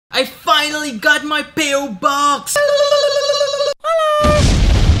finally got my PO box!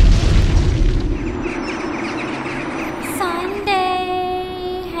 Sunday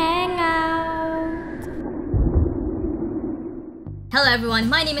Hangout. Hello everyone,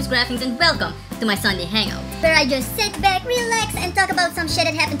 my name is Grafinx and welcome to my Sunday Hangout, Where I just sit back, relax, and talk about some shit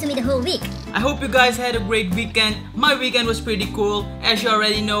that happened to me the whole week. I hope you guys had a great weekend. My weekend was pretty cool. As you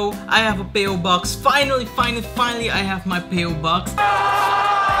already know, I have a PO box. Finally, I have my PO box.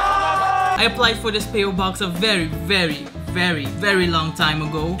 I applied for this PO box a very long time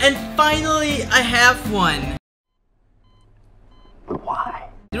ago. And finally, I have one. Why?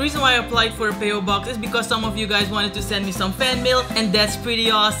 The reason why I applied for a PO box is because some of you guys wanted to send me some fan mail, and that's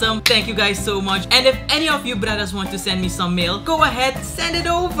pretty awesome. Thank you guys so much. And if any of you bradas want to send me some mail, go ahead, send it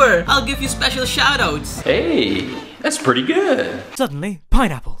over. I'll give you special shoutouts. Hey, that's pretty good. Suddenly,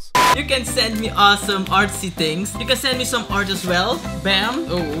 pineapples. You can send me awesome artsy things. You can send me some art as well. Bam.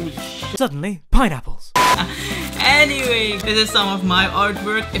 Oh shit. Suddenly, pineapples. Anyway, this is some of my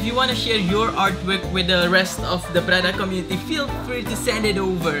artwork. If you want to share your artwork with the rest of the Brada community, feel free to send it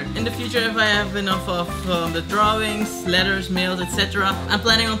over. In the future, if I have enough of the drawings, letters, mails, etc., I'm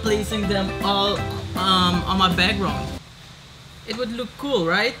planning on placing them all on my background. It would look cool,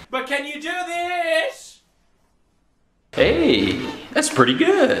 right? But can you do this? Hey, that's pretty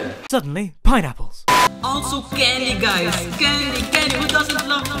good. Suddenly, pineapples. Also candy, guys. Candy. Who doesn't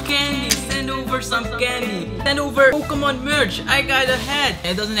love candy? Send over some candy. Send over Pokemon merch. I got a hat.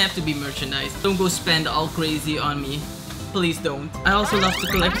 It doesn't have to be merchandise. Don't go spend all crazy on me. Please don't. I also love to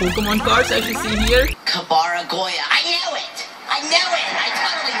collect Pokemon cards, as you see here. Kabara Goya. I knew it! I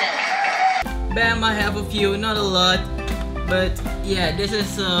totally knew it! Bam, I have a few, not a lot. But yeah, this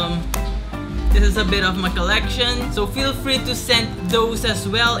is a bit of my collection. So feel free to send those as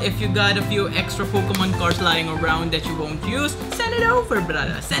well. If you got a few extra Pokemon cards lying around that you won't use, send it over,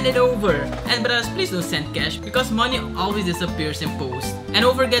 brada. Send it over. And brothers, please don't send cash because money always disappears in post. And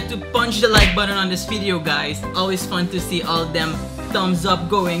don't forget to punch the like button on this video, guys. Always fun to see all them thumbs up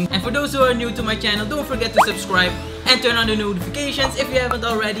going. And for those who are new to my channel, don't forget to subscribe and turn on the notifications if you haven't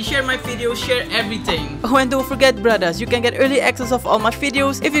already. Share my videos, share everything. Oh, and don't forget, brothers, you can get early access of all my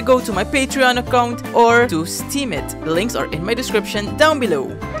videos if you go to my Patreon account or to Steam it. The links are in my description down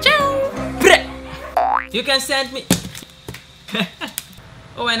below. Ciao! You can send me...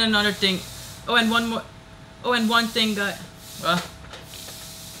 Oh, and another thing. Oh, and one more... Oh, and one thing, guys.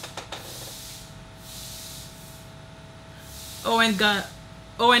 Oh, and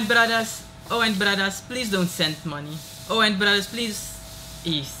brothers, please don't send money. Oh, and brothers, please.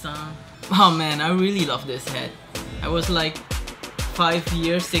 Oh man, I really love this hat. I was like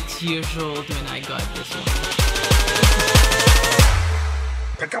 6 years old when I got this one.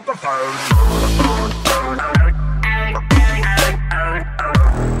 Pick up the phone.